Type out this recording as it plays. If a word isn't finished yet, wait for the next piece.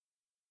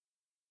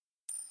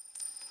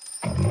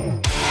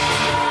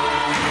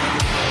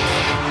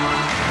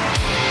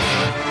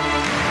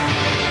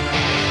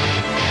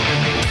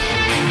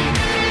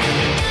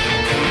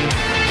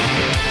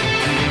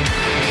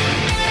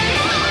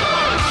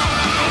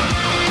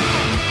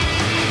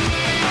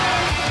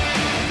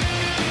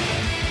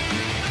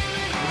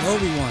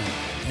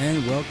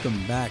and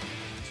welcome back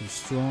to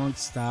Strong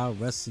Style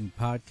Wrestling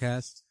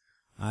Podcast.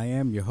 I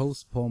am your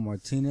host, Paul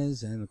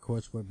Martinez, and of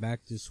course we're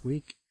back this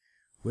week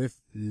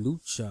with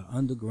Lucha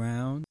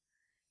Underground.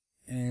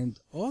 And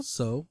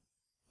also,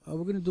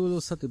 we're going to do a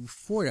little something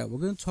before that. We're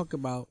going to talk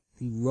about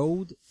the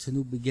road to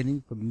new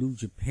beginning from New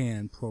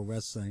Japan Pro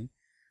Wrestling.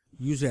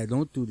 Usually I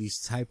don't do these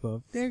type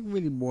of, they're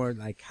really more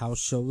like house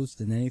shows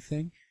than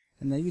anything,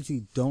 and I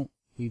usually don't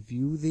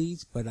review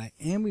these, but I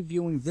am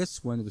reviewing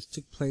this one, which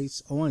took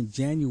place on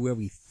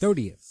January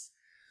 30th,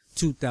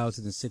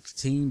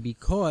 2016,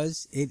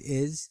 because it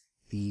is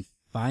the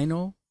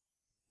final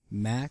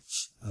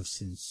match of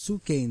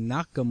Shinsuke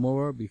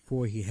Nakamura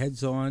before he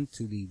heads on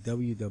to the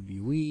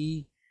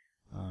WWE.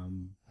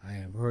 I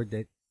have heard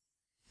that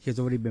he has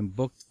already been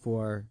booked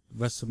for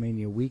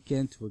WrestleMania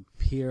weekend to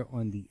appear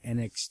on the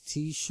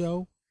NXT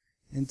show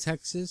in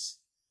Texas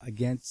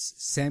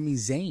against Sami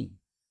Zayn.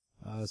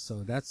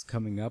 So that's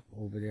coming up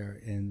over there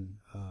in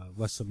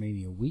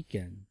WrestleMania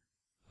weekend.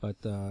 But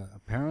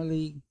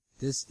apparently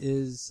this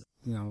is,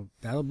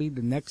 that'll be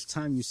the next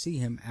time you see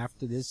him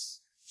after this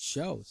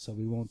show. So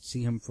we won't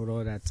see him for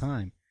all that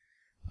time.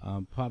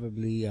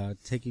 Probably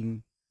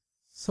taking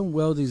some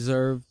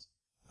well-deserved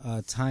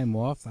time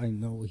off. I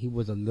know he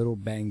was a little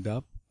banged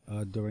up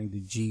during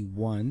the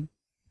G1.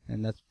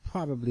 And that's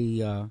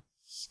probably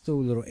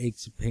still little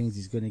aches and pains.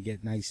 He's going to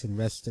get nice and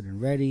rested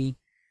and ready.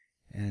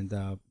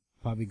 And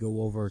probably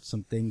go over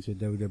some things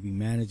with WWE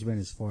management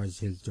as far as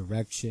his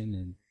direction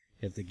and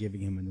if they're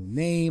giving him a new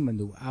name, a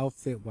new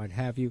outfit, what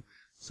have you.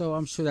 So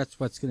I'm sure that's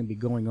what's going to be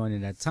going on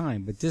in that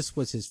time. But this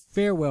was his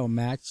farewell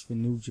match for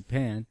New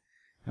Japan,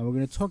 and we're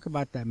going to talk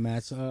about that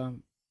match. We're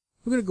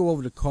going to go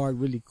over the card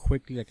really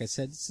quickly. Like I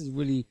said, this is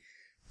really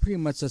pretty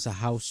much just a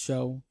house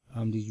show.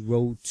 These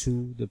Road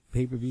to the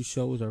pay-per-view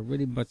shows are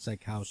really much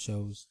like house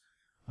shows.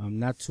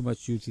 Not too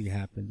much usually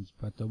happens,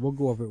 but we'll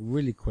go over it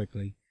really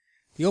quickly.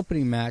 The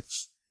opening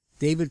match,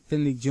 David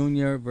Finlay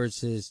Jr.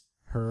 versus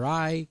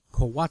Hirai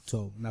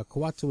Kawato. Now,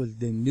 Kawato is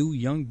the new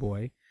young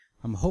boy.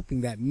 I'm hoping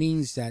that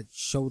means that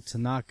Sho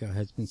Tanaka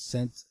has been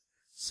sent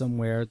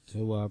somewhere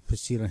to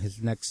proceed on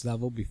his next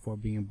level before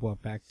being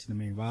brought back to the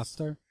main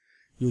roster.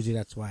 Usually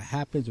that's what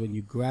happens when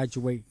you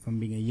graduate from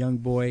being a young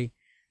boy.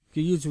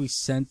 You're usually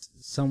sent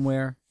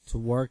somewhere to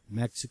work,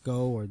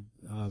 Mexico or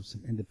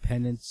some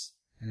independence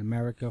in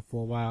America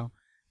for a while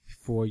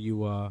before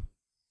you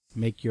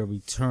make your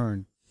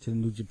return to the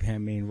New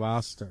Japan main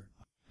roster.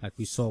 Like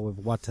we saw with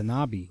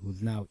Watanabe,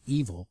 who's now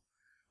evil.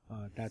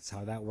 That's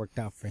how that worked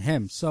out for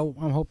him. So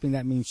I'm hoping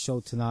that means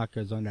Sho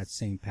Tanaka is on that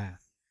same path.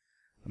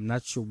 I'm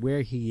not sure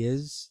where he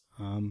is.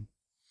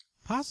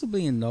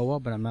 Possibly in Noah,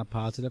 but I'm not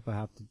positive. I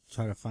have to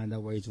try to find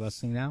out where he's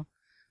wrestling now.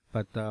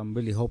 But I'm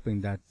really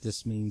hoping that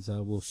this means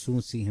we'll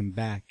soon see him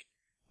back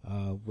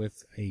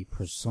with a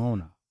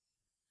persona.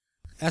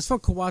 As for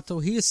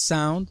Kawato, he is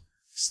sound.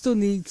 Still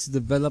needs to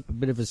develop a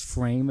bit of his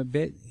frame a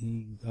bit.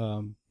 He,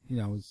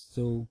 is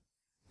still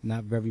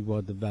not very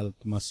well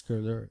developed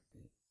muscular,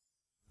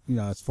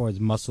 as far as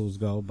muscles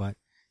go, but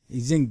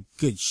he's in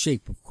good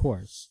shape, of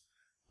course.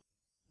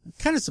 I'm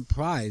kind of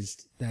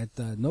surprised that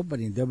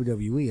nobody in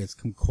WWE has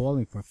come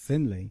calling for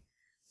Finlay.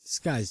 This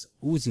guy's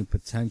oozing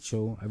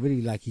potential. I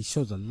really like, he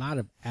shows a lot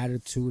of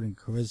attitude and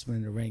charisma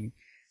in the ring.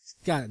 He's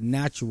got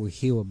natural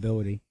heel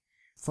ability.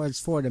 As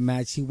for the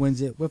match, he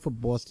wins it with a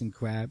Boston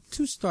Crab.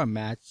 2-star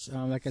match.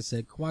 Like I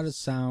said, quite a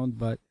sound,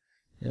 but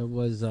it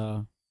was,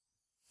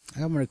 I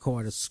don't want to call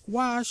it a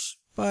squash,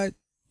 but,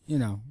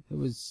 it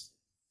was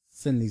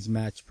Finlay's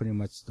match pretty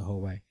much the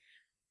whole way.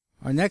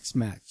 Our next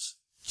match,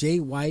 Jay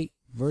White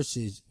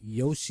versus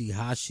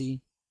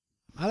Yoshihashi.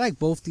 I like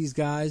both these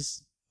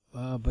guys,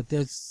 but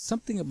there's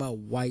something about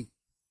White.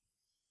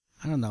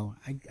 I don't know.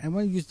 I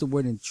want to use the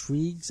word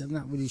intrigues. I'm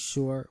not really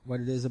sure what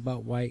it is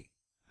about White.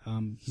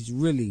 He's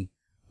really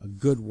a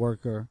good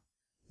worker.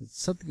 There's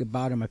something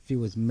about him I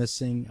feel is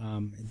missing.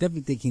 I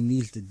definitely think he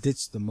needs to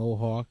ditch the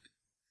mohawk.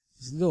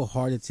 It's a little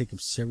hard to take him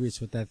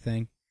serious with that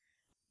thing.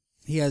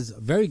 He has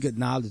very good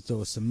knowledge though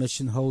of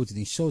submission holds, and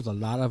he shows a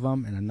lot of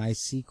them in a nice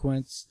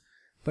sequence.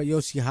 But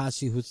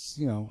Yoshihashi, who's,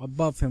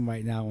 above him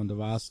right now on the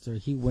roster,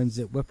 he wins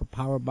it with a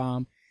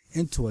powerbomb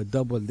into a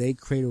double leg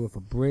cradle with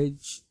a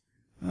bridge.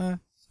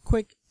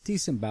 Quick,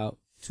 decent bout,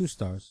 2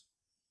 stars.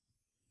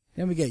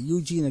 Then we get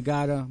Yuji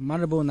Nagata,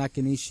 Manabu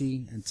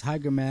Nakanishi, and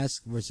Tiger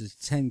Mask versus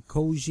Ten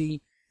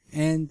Koji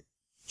and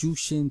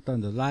Jushin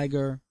Thunder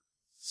Liger.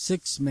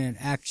 6-man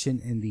action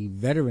in the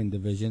veteran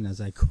division,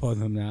 as I call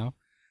them now.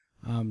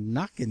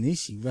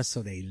 Nakanishi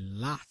wrestled a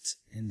lot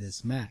in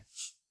this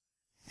match.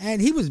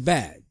 And he was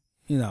bad,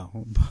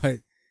 but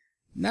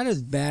not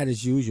as bad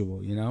as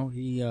usual,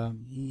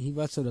 He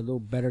wrestled a little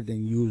better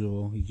than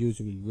usual. He's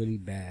usually really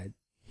bad.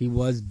 He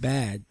was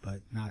bad, but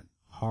not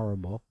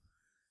horrible.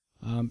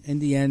 In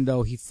the end,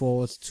 though, he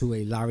falls to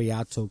a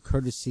lariato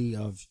courtesy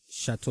of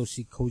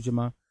Satoshi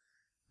Kojima.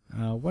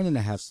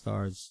 1.5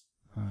 stars.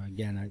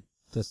 Again, I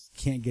just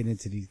can't get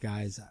into these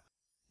guys.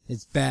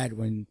 It's bad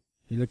when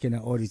you're looking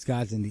at all these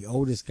guys, and the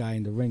oldest guy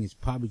in the ring is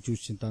probably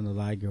Jushin Thunder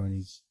Liger, and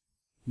he's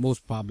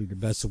most probably the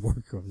best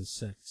worker of the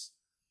 6.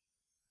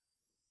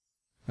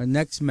 Our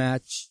next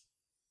match,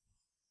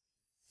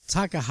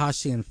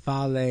 Takahashi and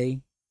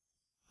Fale,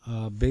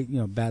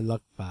 bad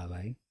luck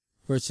Fale,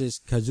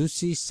 versus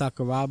Kazushi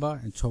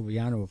Sakuraba and Toru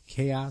Yano of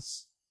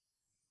Chaos.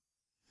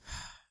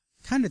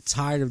 Kind of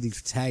tired of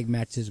these tag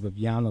matches with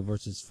Yano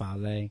versus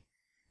Fale.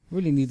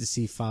 Really need to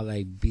see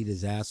Fale beat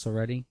his ass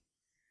already.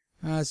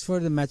 As for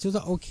the match, it was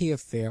an okay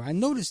affair. I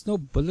noticed no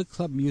Bullet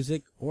Club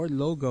music or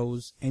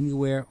logos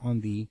anywhere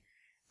on the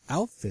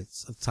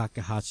outfits of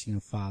Takahashi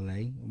and Fale.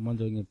 I'm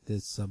wondering if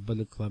this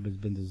Bullet Club has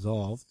been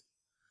dissolved.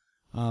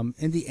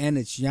 In the end,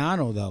 it's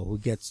Yano, though, who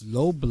gets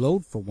low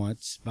blowed for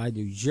once by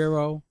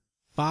Yujiro.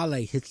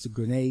 Fale hits the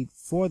grenade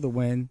for the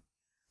win.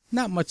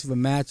 Not much of a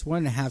match,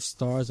 1.5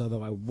 stars,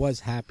 although I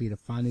was happy to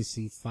finally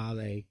see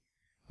Fale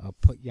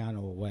put Yano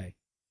away.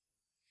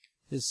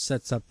 This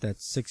sets up that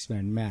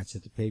 6-man match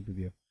at the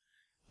pay-per-view.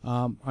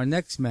 Our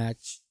next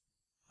match,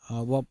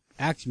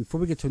 actually, before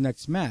we get to the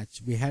next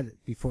match, we had,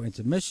 before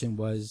intermission,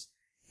 was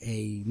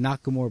a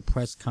Nakamura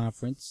press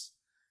conference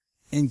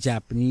in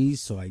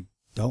Japanese, so I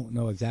don't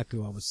know exactly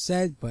what was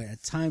said, but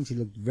at times he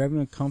looked very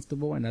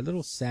uncomfortable and a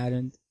little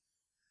saddened.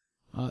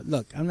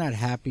 Look, I'm not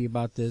happy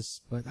about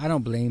this, but I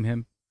don't blame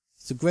him.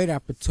 It's a great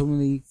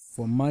opportunity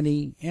for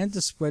money and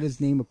to spread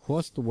his name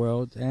across the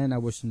world, and I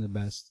wish him the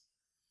best.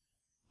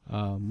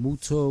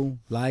 Muto,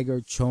 Liger,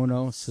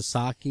 Chono,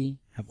 Sasaki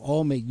have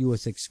all made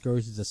U.S.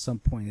 excursions at some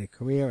point in their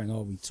career and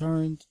all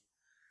returned.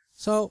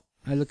 So,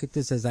 I look at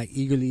this as I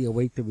eagerly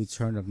await the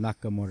return of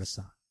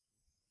Nakamura-san.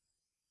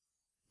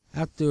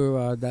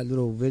 After that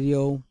little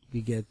video,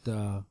 we get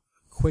a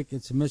quick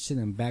intermission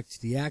and back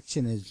to the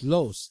action as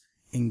Los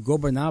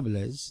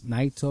Ingobernables,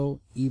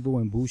 Naito, Evil,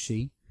 and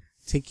Bushi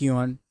taking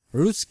on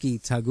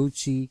Ryusuke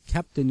Taguchi,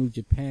 Captain New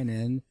Japan,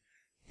 and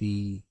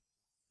the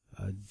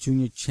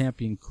junior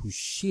champion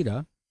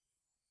Kushida.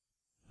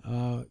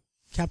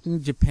 Captain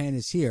of Japan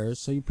is here,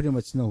 so you pretty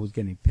much know who's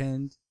getting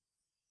pinned.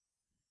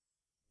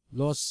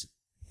 Los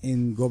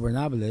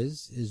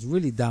Ingobernables is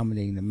really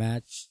dominating the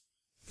match.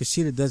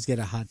 Kushida does get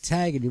a hot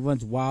tag and he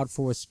runs wild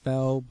for a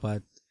spell,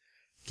 but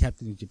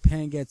Captain of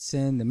Japan gets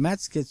in. The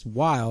match gets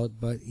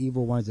wild, but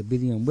Evil winds up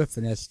beating him with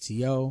an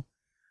STO.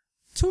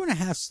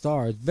 2.5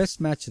 stars. Best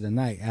match of the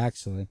night,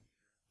 actually,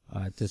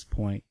 at this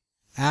point.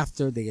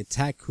 After they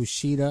attack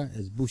Kushida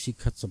as Bushi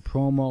cuts a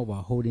promo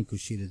while holding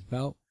Kushida's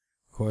belt.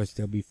 Of course,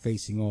 they'll be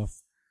facing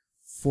off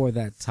for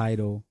that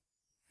title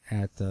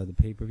at the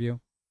pay-per-view.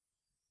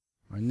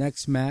 Our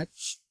next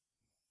match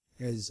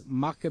is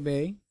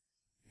Makabe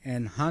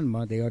and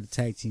Hanma. They are the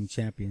tag team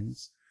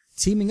champions,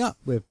 teaming up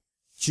with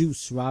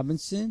Juice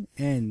Robinson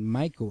and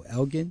Michael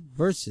Elgin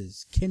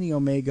versus Kenny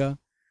Omega,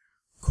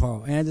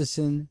 Carl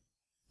Anderson,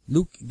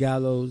 Luke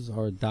Gallows,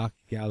 or Doc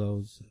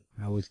Gallows,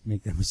 I always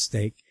make that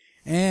mistake,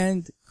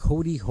 and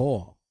Cody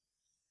Hall.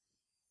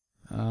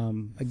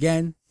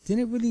 Again,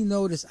 didn't really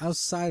notice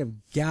outside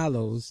of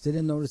Gallows,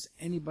 didn't notice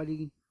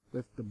anybody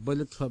with the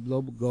Bullet Club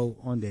logo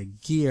on their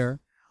gear,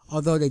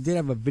 although they did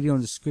have a video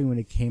on the screen when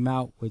it came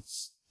out,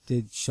 which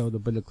did show the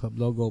Bullet Club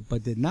logo,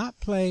 but did not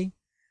play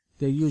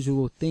their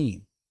usual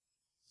theme.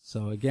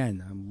 So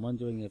again, I'm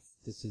wondering if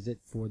this is it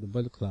for the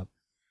Bullet Club.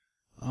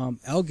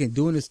 Elgin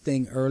doing his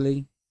thing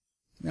early.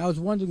 Now I was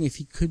wondering if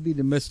he could be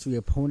the mystery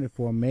opponent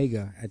for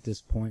Omega at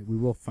this point. We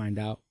will find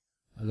out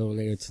a little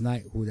later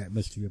tonight who that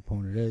mystery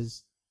opponent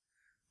is.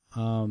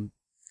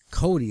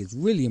 Cody is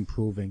really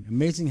improving.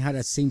 Amazing how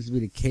that seems to be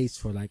the case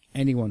for like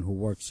anyone who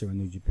works here in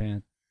New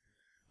Japan.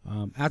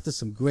 After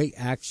some great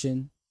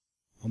action,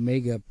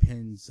 Omega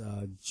pins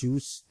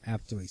Juice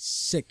after a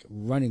sick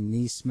running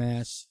knee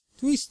smash.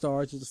 3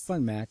 stars. It was a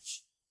fun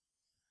match.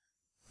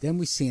 Then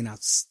we see an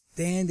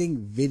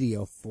outstanding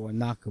video for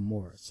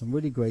Nakamura. Some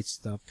really great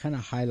stuff. Kind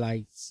of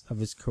highlights of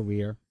his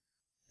career.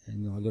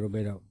 And, a little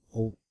bit of,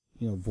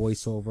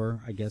 voiceover,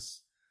 I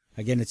guess.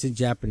 Again, it's in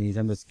Japanese.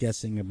 I'm just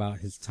guessing about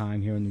his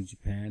time here in New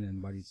Japan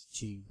and what he's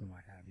achieved and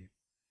what have you.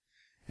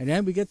 And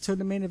then we get to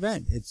the main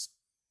event. It's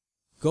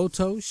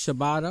Goto,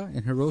 Shibata,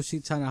 and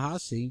Hiroshi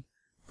Tanahashi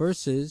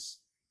versus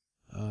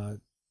Tomohiro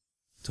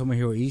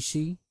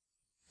Ishii,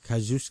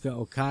 Kazuchika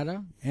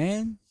Okada,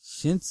 and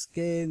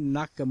Shinsuke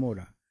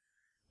Nakamura.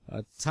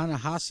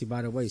 Tanahashi,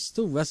 by the way, is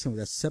still wrestling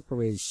with a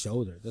separated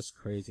shoulder. That's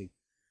crazy.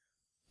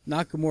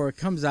 Nakamura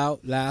comes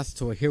out last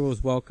to a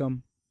hero's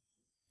welcome.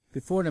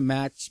 Before the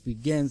match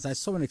begins, I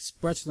saw an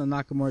expression on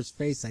Nakamura's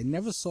face I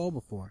never saw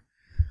before.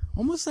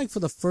 Almost like for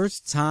the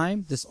first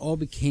time, this all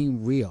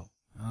became real.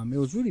 It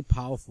was really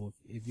powerful.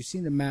 If you've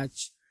seen the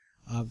match,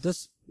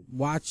 just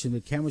watch and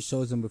the camera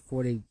shows them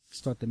before they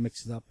start to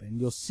mix it up,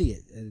 and you'll see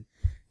it.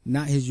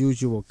 Not his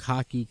usual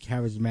cocky,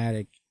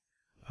 charismatic,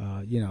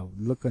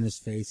 look on his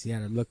face. He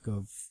had a look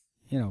of,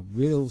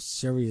 real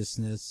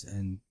seriousness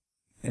and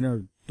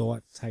inner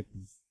thought type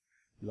of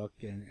look.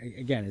 And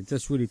again, it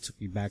just really took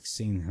me back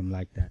seeing him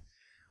like that.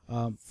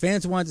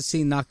 Fans wanted to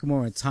see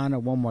Nakamura and Tana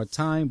one more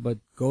time, but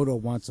Goto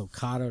wants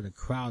Okada. The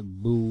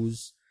crowd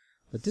boos.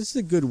 But this is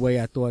a good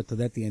way, I thought, to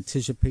let the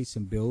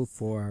anticipation build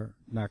for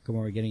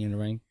Nakamura getting in the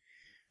ring.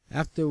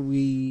 After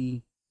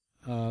we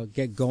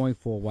get going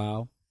for a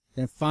while,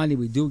 then finally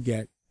we do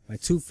get my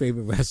two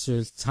favorite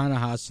wrestlers,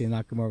 Tanahashi and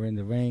Nakamura, in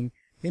the ring.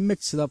 They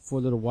mix it up for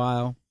a little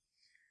while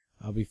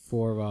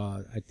before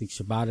I think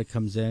Shibata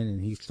comes in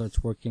and he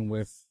starts working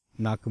with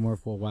Nakamura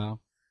for a while.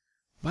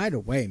 By the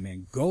way,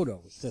 man,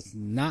 Goto is just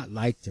not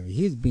liked there.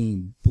 He's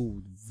being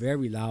booed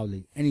very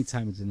loudly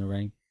anytime he's in the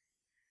ring.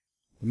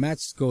 The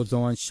match goes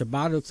on.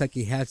 Shibata looks like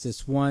he has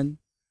this one,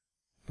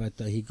 but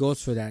he goes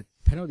for that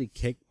penalty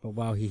kick. But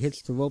while he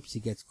hits the ropes,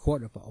 he gets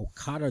caught with an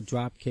Okada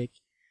drop kick,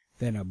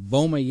 then a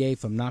Bomaye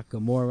from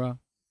Nakamura,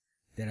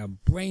 then a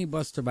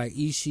brainbuster by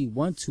Ishii.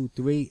 1, 2,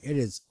 3. It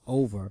is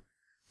over.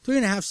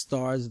 3.5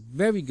 stars.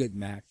 Very good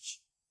match.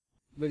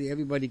 Really,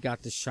 everybody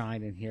got to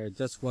shine in here. It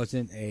just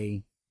wasn't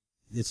a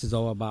this is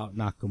all about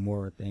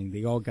Nakamura thing.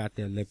 They all got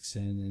their licks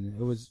in, and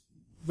it was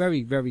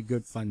very, very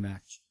good, fun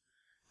match.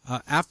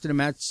 After the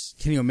match,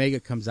 Kenny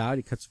Omega comes out.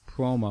 He cuts a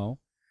promo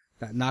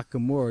that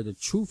Nakamura, the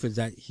truth is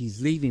that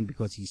he's leaving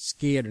because he's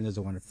scared and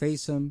doesn't want to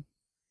face him.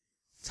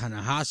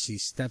 Tanahashi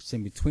steps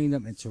in between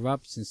them,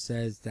 interrupts, and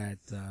says that,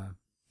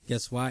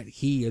 guess what?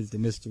 He is the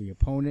mystery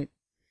opponent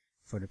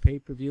for the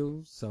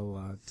pay-per-view.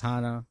 So,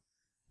 Tana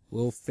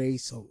will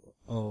face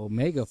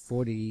Omega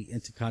for the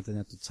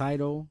Intercontinental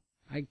title.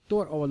 I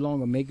thought all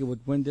along Omega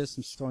would win this.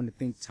 I'm starting to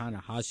think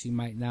Tanahashi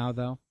might now,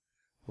 though.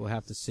 We'll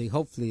have to see.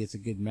 Hopefully it's a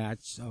good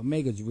match.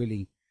 Omega's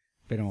really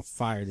been on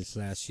fire this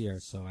last year,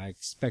 so I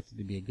expect it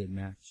to be a good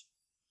match.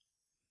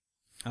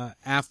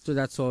 After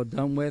that's all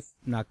done with,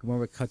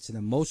 Nakamura cuts an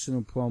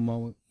emotional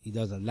promo. He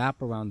does a lap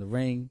around the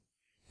ring.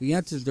 He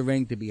enters the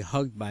ring to be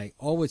hugged by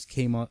always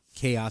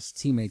Chaos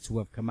teammates who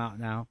have come out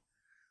now.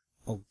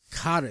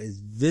 Okada is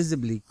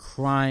visibly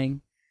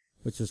crying,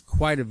 which was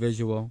quite a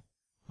visual.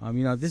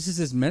 This is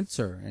his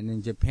mentor, and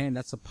in Japan,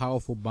 that's a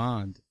powerful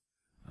bond.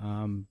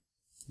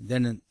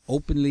 Then an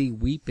openly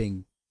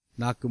weeping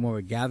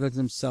Nakamura gathers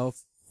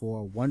himself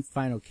for one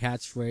final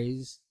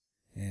catchphrase,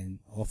 and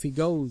off he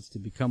goes to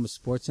become a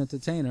sports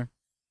entertainer.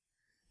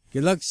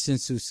 Good luck,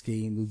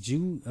 Shinsuke.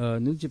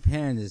 New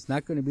Japan is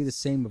not going to be the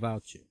same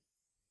without you.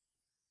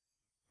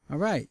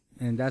 Alright,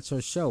 and that's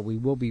our show. We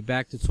will be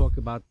back to talk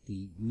about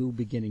the New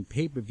Beginning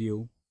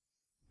pay-per-view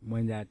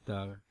when that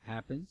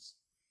happens.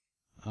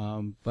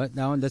 But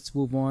now let's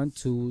move on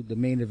to the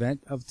main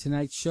event of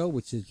tonight's show,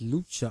 which is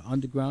Lucha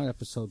Underground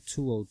episode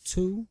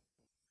 202.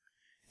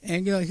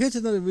 And here's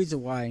another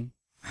reason why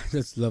I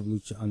just love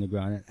Lucha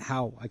Underground and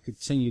how I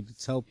continue to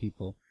tell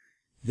people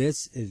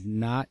this is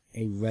not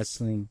a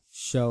wrestling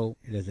show.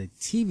 It is a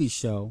TV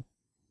show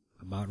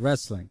about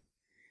wrestling.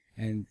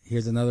 And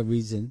here's another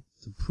reason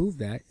to prove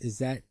that is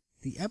that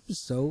the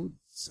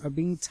episodes are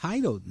being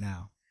titled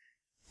now.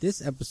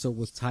 This episode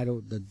was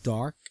titled The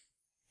Dark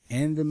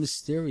and the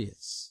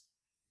Mysterious.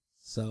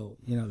 So,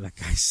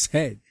 like I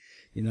said,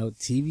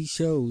 TV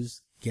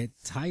shows get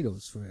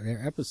titles for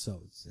their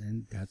episodes,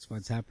 and that's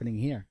what's happening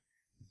here.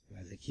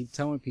 As I keep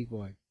telling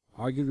people, I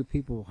argue with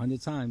people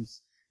 100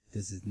 times,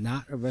 this is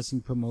not a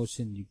wrestling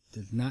promotion. It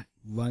does not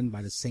run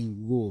by the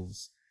same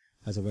rules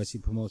as a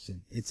wrestling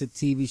promotion. It's a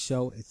TV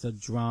show. It's a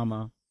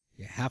drama.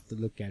 You have to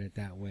look at it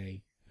that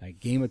way. Like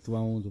Game of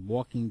Thrones,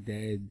 Walking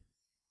Dead,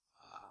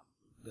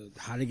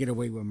 How to Get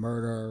Away with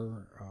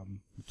Murder.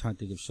 I'm trying to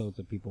think of shows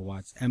that people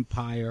watch.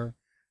 Empire.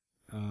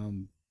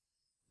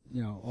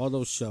 All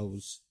those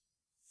shows.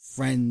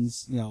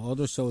 Friends. All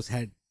those shows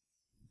had,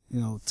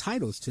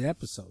 titles to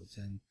episodes,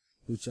 and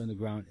Lucha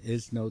Underground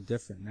is no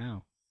different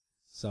now.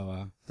 So,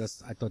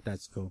 I thought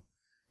that's cool.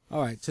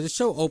 Alright, so the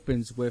show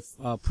opens with,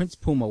 Prince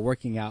Puma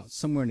working out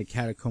somewhere in the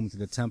catacombs of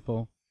the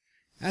temple.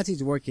 As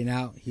he's working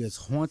out, he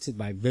is haunted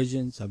by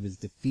visions of his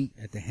defeat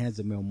at the hands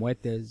of Mil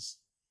Muertes.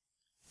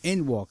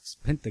 In walks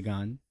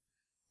Pentagon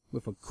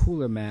with a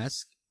cooler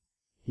mask.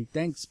 He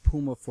thanks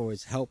Puma for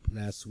his help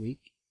last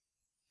week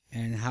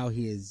and how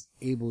he is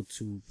able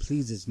to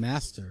please his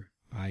master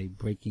by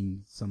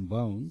breaking some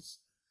bones.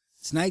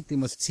 Tonight they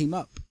must team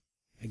up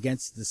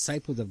against the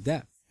Disciples of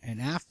Death, and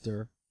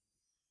after,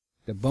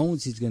 the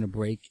bones he's going to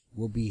break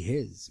will be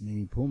his,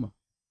 meaning Puma.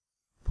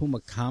 Puma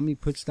calmly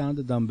puts down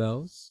the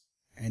dumbbells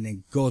and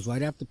then goes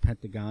right after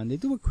Pentagon. They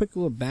do a quick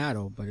little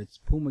battle, but it's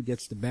Puma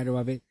gets the better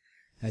of it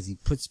as he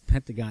puts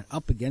Pentagon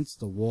up against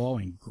the wall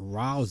and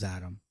growls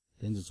at him,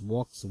 then just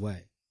walks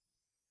away.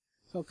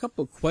 So a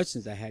couple of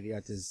questions I had here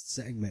at this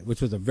segment,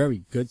 which was a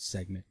very good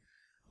segment.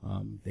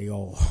 They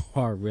all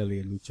are really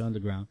in Lucha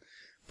Underground.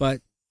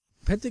 But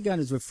Pentagon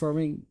is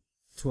referring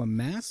to a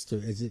master.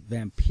 Is it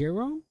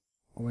Vampiro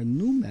or a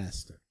new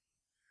master?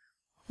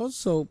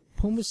 Also,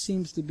 Puma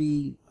seems to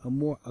be a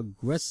more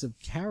aggressive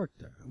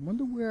character. I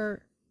wonder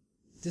where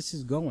this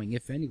is going,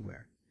 if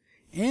anywhere.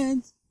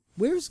 And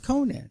where's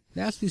Konnan?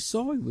 Last we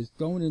saw, he was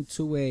thrown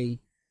into a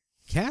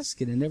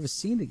casket and never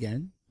seen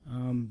again.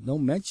 No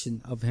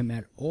mention of him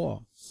at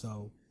all.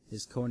 So,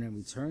 is Konnan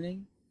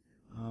returning?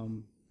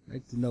 I'd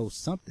like to know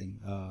something,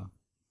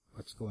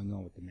 what's going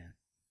on with the man.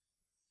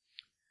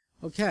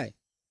 Okay.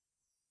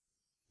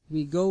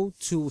 We go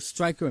to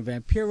Striker and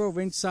Vampiro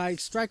ringside.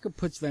 Striker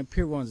puts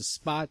Vampiro on the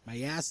spot by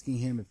asking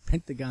him if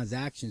Pentagon's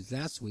actions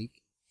last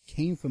week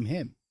came from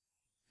him.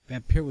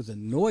 Vampiro's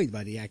annoyed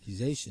by the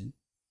accusation.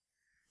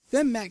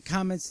 Then Matt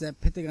comments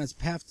that Pentagon's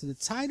path to the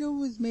title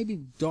was maybe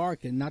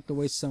dark and not the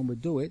way some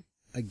would do it.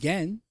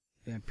 Again,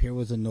 Vampiro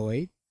was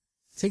annoyed.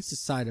 Takes the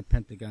side of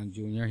Pentagon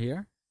Jr.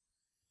 here.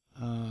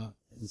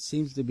 It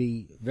seems to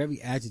be very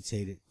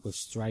agitated with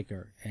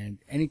Stryker, and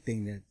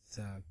anything that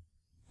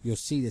you'll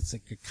see that's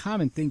like a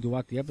common thing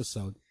throughout the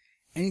episode.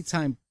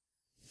 Anytime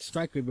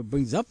Stryker even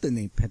brings up the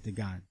name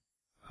Pentagon,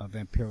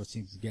 Vampiro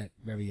seems to get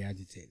very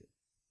agitated.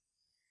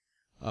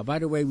 By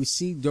the way, we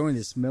see during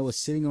this Mil is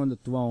sitting on the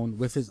throne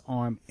with his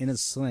arm in a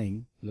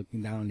sling,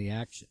 looking down on the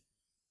action.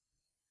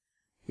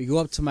 We go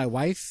up to my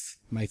wife,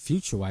 my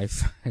future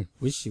wife. I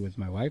wish she was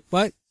my wife,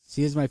 but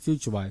she is my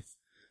future wife,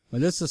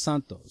 Melissa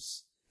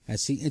Santos,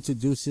 as he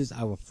introduces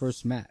our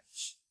first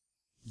match.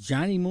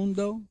 Johnny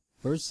Mundo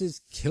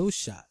versus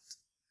Killshot.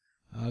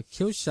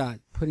 Killshot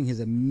putting his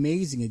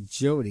amazing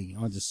agility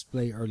on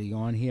display early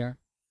on here.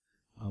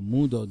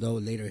 Mundo, though,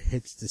 later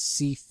hits the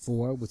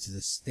C4, which is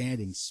a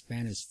standing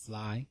Spanish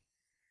fly.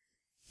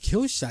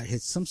 Killshot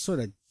hits some sort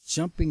of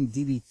jumping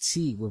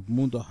DDT with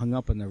Mundo hung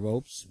up on the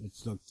ropes,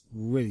 which looked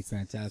really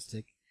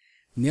fantastic.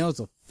 Nails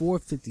a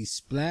 450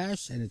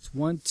 splash, and it's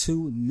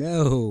 1-2.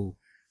 No!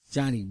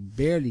 Johnny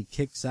barely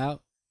kicks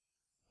out.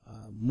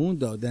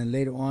 Mundo then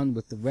later on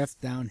with the ref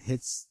down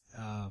hits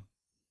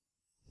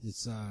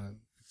this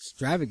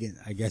extravagant,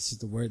 I guess is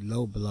the word,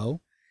 low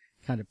blow.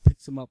 Kind of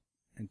picks him up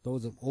and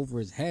throws him over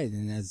his head,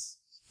 and as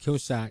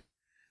Killshot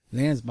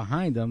lands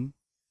behind him,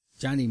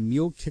 Johnny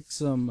mule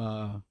kicks him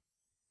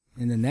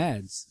in the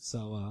nads.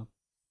 So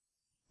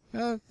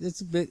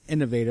it's a bit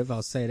innovative,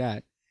 I'll say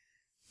that.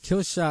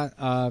 Killshot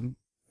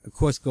of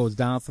course goes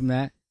down from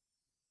that.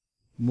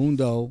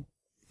 Mundo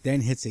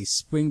then hits a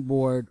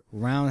springboard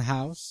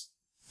roundhouse,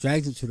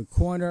 drags him to the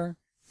corner,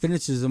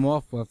 finishes him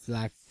off with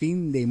La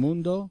Fin de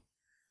Mundo.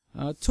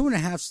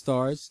 2.5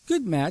 stars.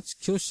 Good match.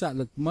 Killshot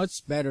looked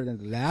much better than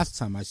the last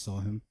time I saw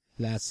him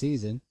last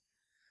season.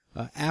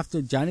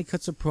 After Johnny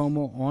cuts a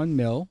promo on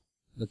Mil,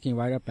 looking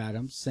right up at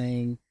him,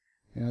 saying,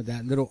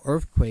 that little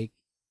earthquake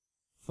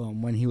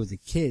from when he was a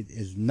kid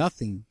is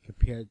nothing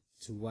compared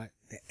to what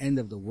the end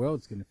of the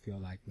world's going to feel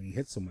like when he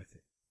hits him with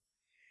it.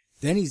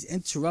 Then he's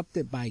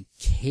interrupted by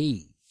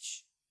Cage.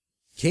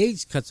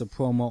 Cage cuts a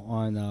promo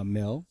on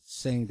Mil,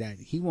 saying that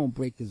he won't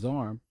break his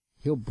arm,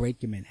 he'll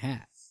break him in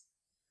half.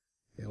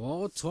 They're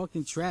all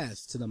talking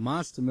trash to the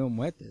monster Mil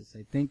Muertes.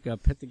 I think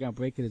Pentagon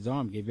breaking his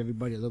arm gave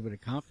everybody a little bit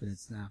of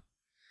confidence now.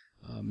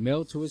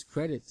 Mil, to his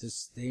credit,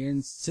 just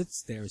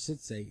sits there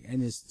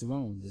in his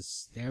throne,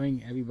 just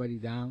staring everybody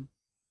down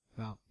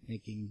without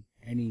making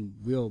any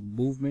real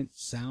movement,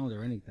 sound,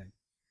 or anything.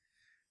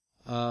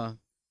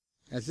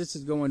 As this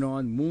is going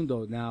on,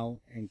 Mundo now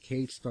and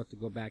Cage start to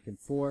go back and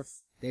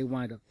forth. They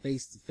wind up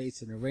face to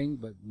face in the ring,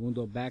 but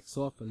Mundo backs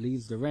off and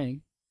leaves the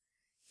ring.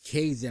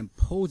 Cage then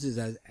poses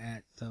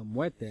at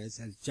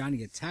Muertes as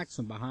Johnny attacks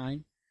from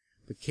behind,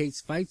 but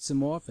Cage fights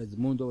him off as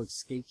Mundo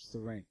escapes the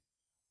ring.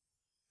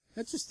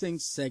 Interesting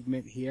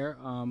segment here.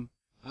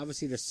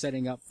 Obviously they're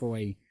setting up for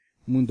a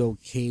Mundo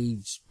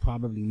Cage,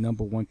 probably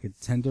 #1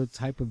 contender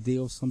type of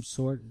deal of some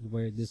sort,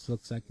 where this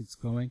looks like it's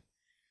going.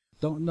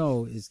 Don't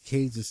know if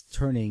Cage is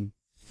turning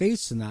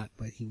face or not,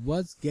 but he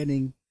was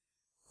getting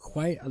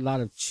quite a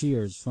lot of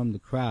cheers from the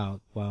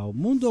crowd. While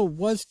Mundo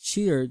was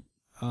cheered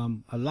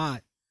a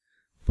lot,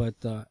 but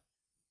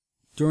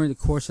during the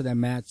course of that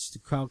match, the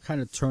crowd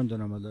kind of turned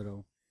on him a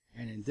little.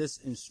 And in this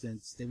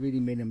instance, they really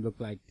made him look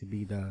like to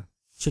be the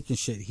chicken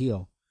shit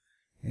heel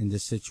in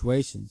this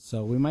situation.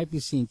 So we might be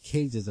seeing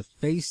Cage as a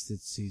face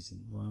this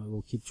season. Well,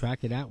 we'll keep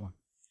track of that one.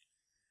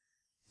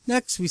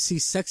 Next, we see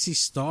Sexy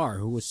Star,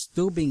 who is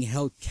still being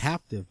held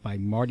captive by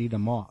Marty the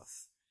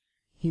Moth.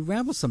 He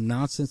rambles some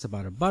nonsense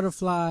about a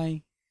butterfly.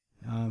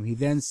 He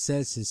then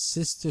says his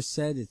sister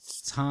said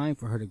it's time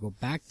for her to go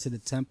back to the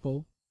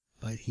temple,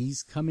 but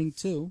he's coming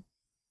too.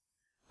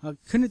 I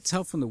couldn't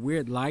tell from the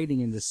weird lighting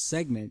in this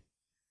segment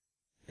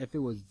if it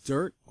was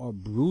dirt or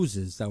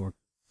bruises that were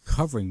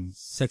covering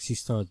Sexy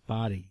Star's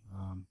body.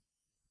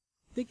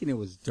 Thinking it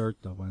was dirt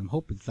though, and I'm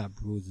hoping it's not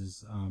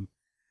bruises.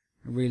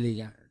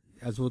 Really,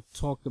 as we'll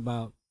talk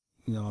about,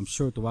 I'm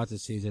sure throughout the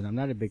season, I'm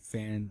not a big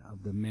fan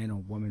of the man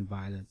on woman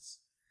violence.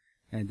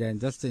 And then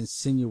just to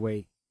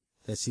insinuate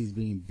that she's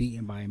being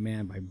beaten by a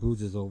man by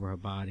bruises over her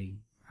body,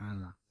 I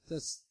don't know.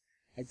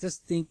 I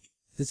just think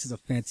this is a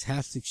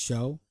fantastic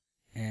show,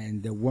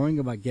 and they're worrying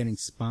about getting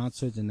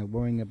sponsors, and they're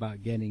worrying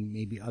about getting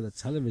maybe other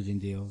television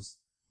deals.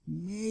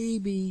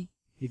 Maybe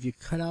if you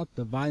cut out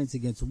the violence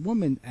against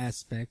women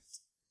aspect,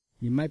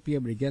 you might be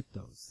able to get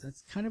those.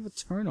 That's kind of a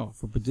turnoff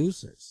for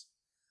producers.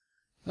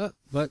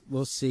 But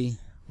we'll see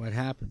what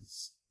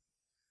happens.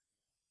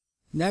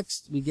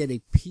 Next, we get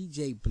a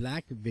PJ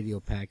Black video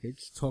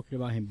package talking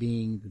about him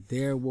being the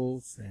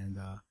Darewolf, and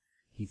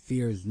he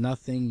fears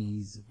nothing.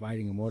 He's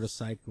riding a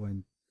motorcycle,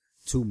 and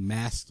 2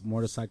 masked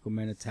motorcycle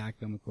men attack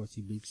him. Of course,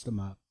 he beats them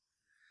up.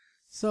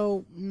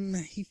 So,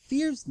 he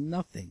fears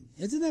nothing.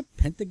 Isn't that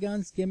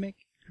Pentagon's gimmick?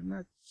 I'm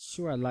not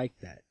sure I like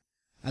that.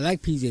 I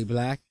like PJ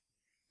Black,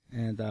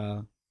 and,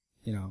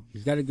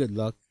 he's got a good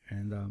look,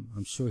 and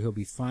I'm sure he'll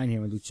be fine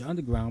here in Lucha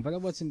Underground, but I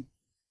wasn't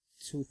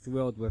too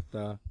thrilled with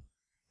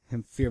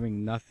him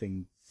fearing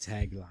nothing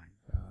tagline.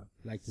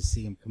 Like to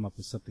see him come up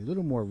with something a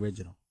little more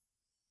original.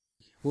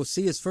 We'll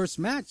see his first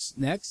match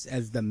next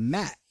as the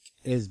Mac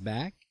is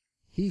back.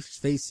 He's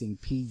facing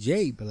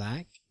PJ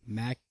Black.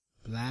 Mac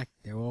Black,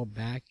 they're all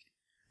back.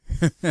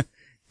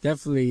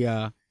 Definitely,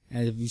 and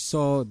if you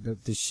saw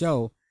the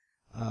show,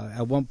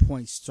 at one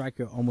point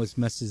Stryker almost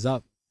messes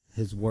up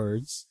his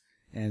words,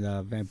 and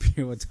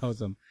Vampiro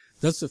tells him,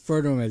 just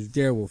refer to him as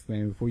Darewolf,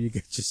 man, before you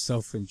get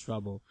yourself in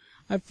trouble.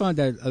 I found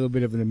that a little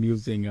bit of an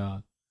amusing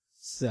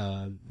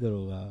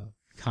little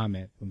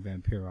comment from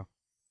Vampiro.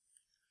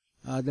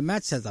 The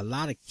match has a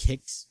lot of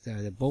kicks.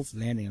 They're both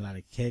landing a lot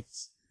of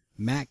kicks.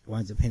 Mac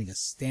winds up hitting a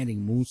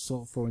standing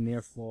moonsault for a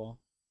near fall.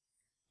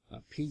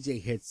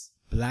 PJ hits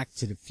Black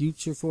to the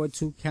future for a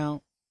 2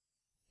 count.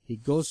 He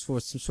goes for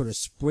some sort of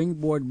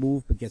springboard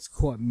move but gets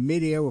caught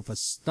midair with a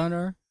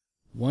stunner.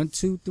 1,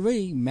 2,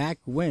 3. Mac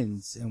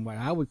wins in what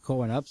I would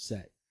call an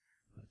upset.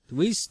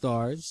 3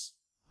 stars.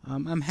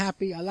 I'm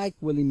happy. I like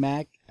Willie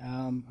Mack.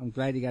 I'm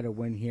glad he got a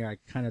win here. I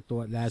kind of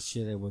thought last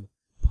year they were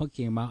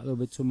punking him out a little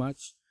bit too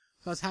much.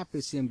 So I was happy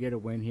to see him get a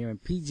win here.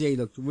 And PJ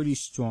looked really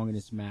strong in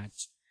this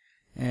match.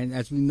 And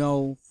as we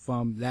know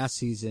from last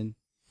season,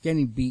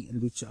 getting beat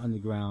in Lucha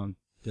Underground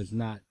does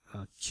not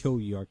kill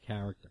your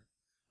character.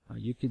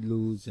 You could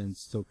lose and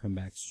still come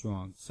back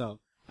strong. So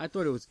I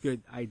thought it was a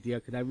good idea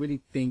because I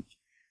really think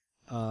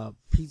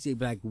PJ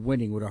Black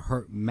winning would have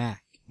hurt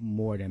Mac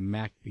more than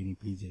Mac beating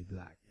PJ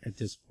Black at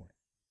this point.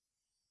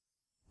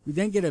 We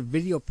then get a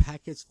video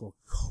package for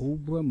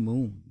Cobra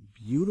Moon.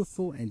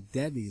 Beautiful and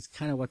deadly is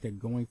kind of what they're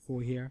going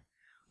for here.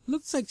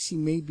 Looks like she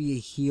may be a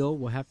heel.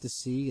 We'll have to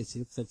see. It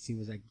looks like she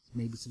was like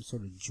maybe some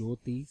sort of jewel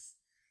thief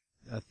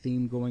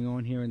theme going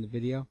on here in the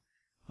video.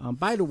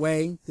 By the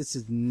way, this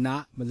is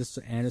not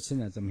Melissa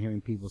Anderson, as I'm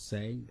hearing people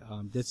say.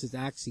 This is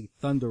actually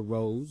Thunder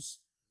Rose,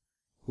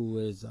 who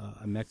is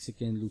a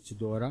Mexican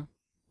luchadora,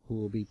 who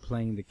will be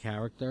playing the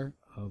character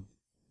of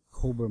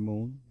Cobra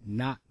Moon,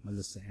 not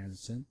Melissa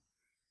Anderson.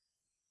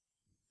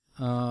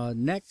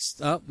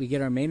 Next up, we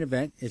get our main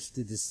event. It's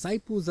the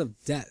Disciples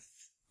of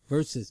Death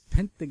versus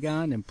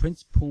Pentagon and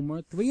Prince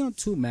Puma.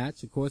 3-on-2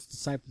 match. Of course,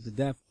 Disciples of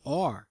Death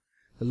are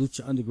the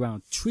Lucha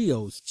Underground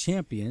Trios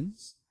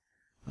champions.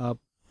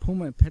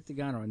 Puma and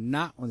Pentagon are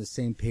not on the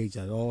same page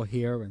at all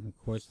here, and of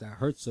course that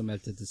hurts them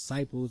as the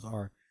Disciples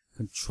are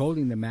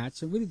controlling the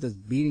match and really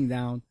just beating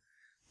down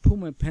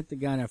Puma and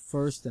Pentagon at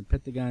first, and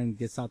Pentagon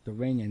gets out the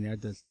ring and they're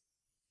just,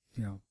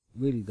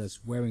 really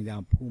just wearing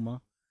down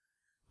Puma.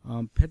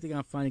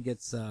 Pentagon finally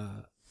gets,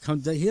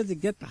 he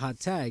doesn't get the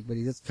hot tag, but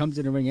he just comes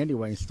in the ring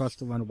anyway and starts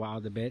to run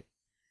wild a bit.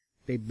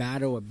 They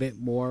battle a bit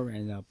more,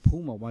 and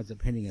Puma winds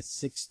up hitting a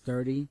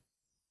 630.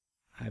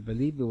 I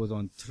believe it was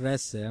on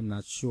 13, I'm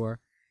not sure.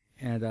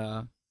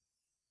 And,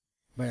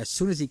 but as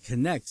soon as he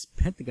connects,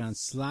 Pentagon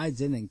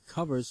slides in and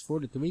covers for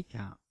the 3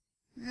 count.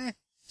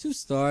 2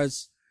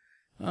 stars.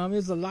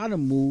 There's a lot of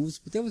moves,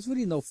 but there was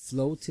really no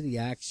flow to the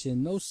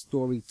action, no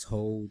story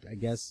told. I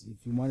guess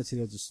if you wanted to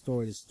know the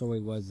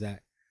story was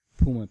that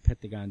Puma and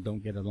Pentagon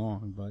don't get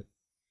along, but,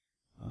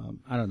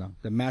 I don't know.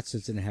 The match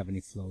just didn't have any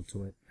flow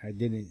to it. I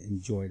didn't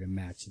enjoy the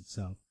match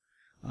itself.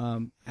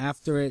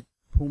 After it,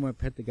 Puma and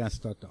Pentagon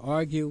start to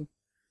argue.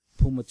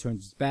 Puma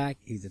turns his back.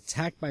 He's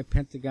attacked by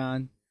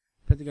Pentagon.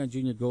 Pentagon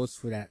Jr. goes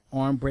for that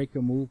arm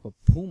breaker move, but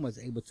Puma is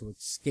able to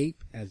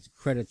escape as the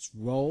credits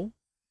roll.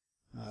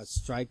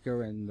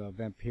 Stryker and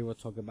Vampiro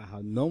talk about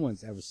how no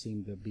one's ever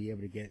seemed to be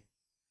able to get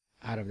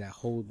out of that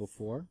hold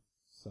before.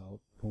 So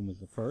Puma's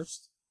the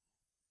first.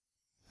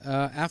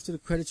 After the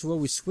credits roll,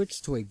 we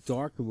switch to a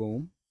dark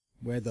room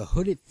where the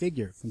hooded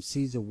figure from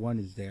Season 1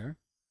 is there.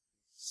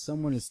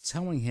 Someone is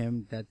telling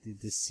him that the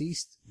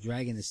deceased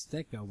Dragon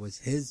Azteca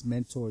was his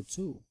mentor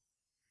too.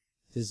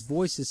 This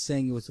voice is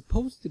saying it was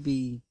supposed to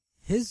be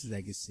his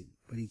legacy,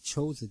 but he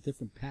chose a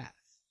different path.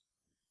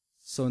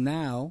 So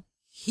now,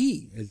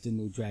 he is the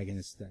new Dragon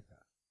Azteca.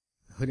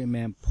 The hooded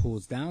man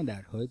pulls down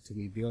that hood to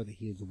reveal that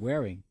he is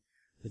wearing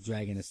the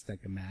Dragon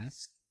Azteca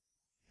mask.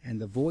 And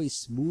the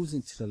voice moves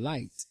into the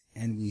light,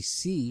 and we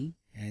see,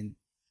 and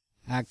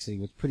actually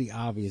it was pretty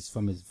obvious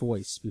from his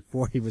voice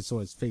before he even saw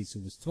his face who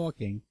was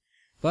talking,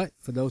 but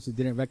for those who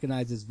didn't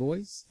recognize his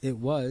voice, it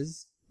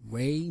was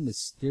Rey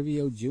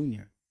Mysterio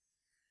Jr.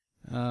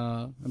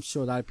 I'm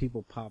sure a lot of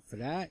people popped for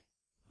that.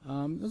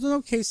 It was an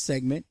okay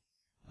segment.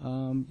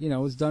 It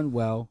was done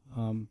well.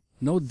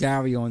 No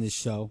Dario on this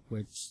show,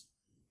 which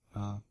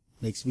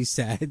makes me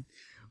sad.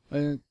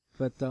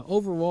 But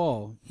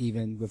overall,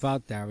 even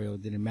without Dario,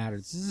 it didn't matter.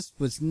 This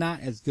was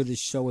not as good a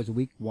show as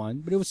week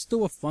 1, but it was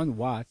still a fun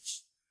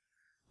watch.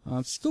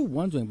 I'm still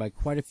wondering by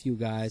quite a few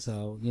guys,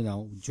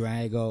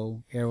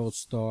 Drago,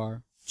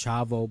 Aerostar,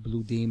 Chavo,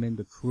 Blue Demon,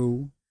 The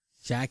Crew,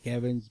 Jack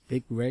Evans,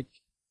 Big Rick.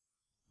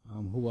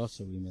 Who else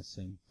are we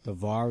missing?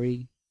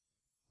 Davari,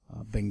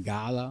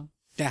 Bengala,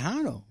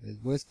 Tejano.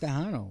 Where's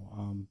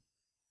Tejano?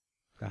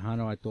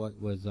 Tejano I thought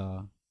was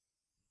going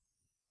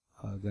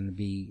to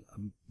be a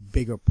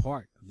bigger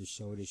part of the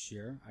show this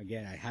year.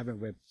 Again, I haven't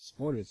read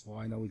spoilers for.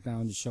 I know he's not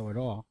on the show at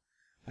all.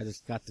 I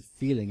just got the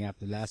feeling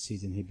after last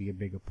season he'd be a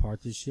bigger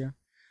part this year.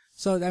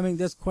 So, I mean,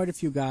 there's quite a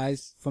few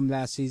guys from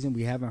last season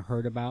we haven't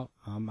heard about.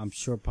 I'm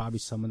sure probably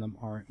some of them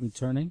aren't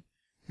returning,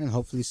 and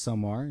hopefully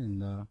some are,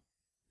 and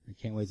I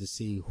can't wait to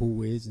see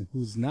who is and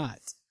who's not.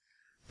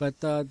 But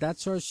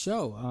that's our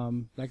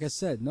show. Like I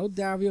said, no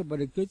Dario, but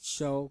a good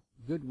show,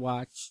 good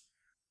watch.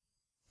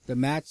 The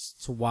match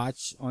to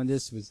watch on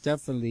this was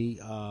definitely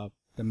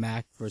the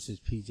Mac versus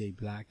PJ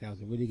Black. That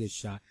was a really good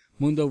shot.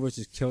 Mundo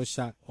versus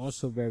Killshot,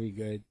 also very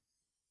good.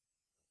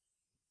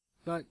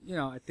 But, you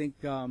know, I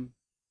think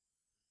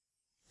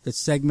the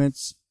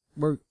segments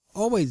were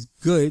always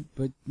good,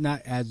 but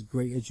not as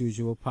great as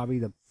usual. Probably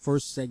the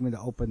first segment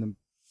to open the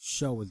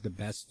show was the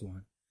best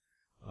one,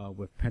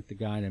 with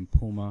Pentagon and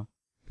Puma.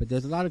 But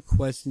there's a lot of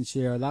questions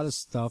here, a lot of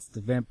stuff.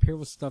 The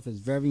Vampiro stuff is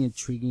very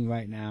intriguing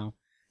right now.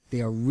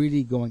 They are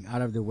really going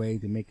out of their way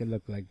to make it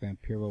look like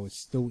Vampiro is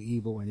still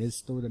evil and is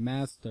still the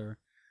master,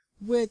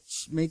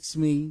 which makes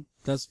me,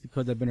 just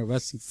because I've been a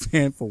wrestling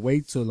fan for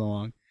way too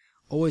long,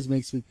 always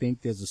makes me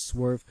think there's a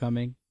swerve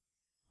coming.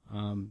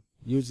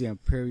 Usually I'm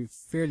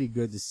fairly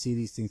good to see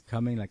these things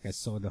coming, like I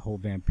saw the whole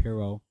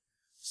Vampiro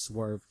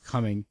swerve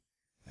coming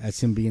as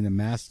him being the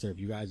master. If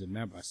you guys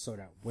remember, I saw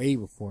that way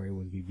before it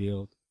was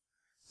revealed.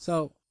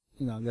 So,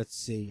 you know, let's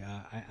see.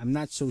 I'm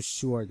not so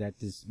sure that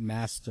this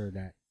master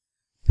that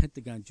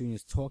Pentagon Jr.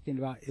 is talking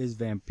about is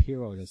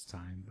Vampiro this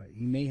time, but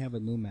he may have a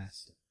new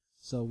master.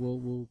 So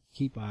we'll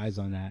keep eyes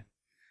on that.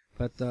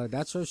 But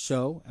that's our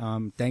show.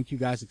 Thank you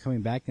guys for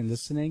coming back and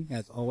listening.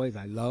 As always,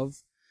 I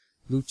love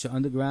Lucha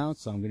Underground,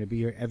 so I'm going to be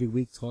here every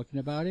week talking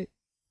about it.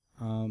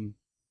 And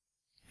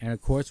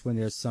of course, when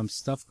there's some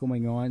stuff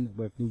going on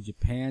with New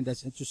Japan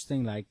that's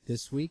interesting, like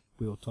this week,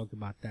 we will talk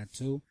about that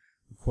too.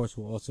 Of course,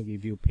 we'll also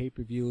review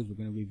pay-per-views. We're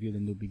going to review the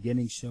New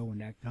Beginning show when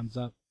that comes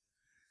up.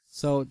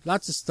 So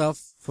lots of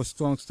stuff for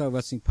Strong Style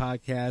Wrestling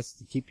Podcast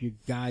to keep you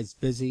guys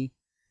busy.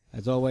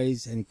 As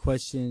always, any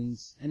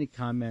questions, any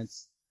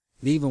comments,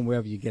 leave them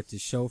wherever you get the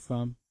show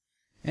from.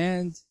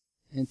 And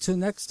until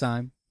next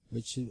time,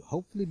 which should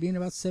hopefully be in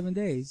about 7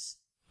 days,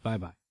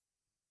 bye-bye.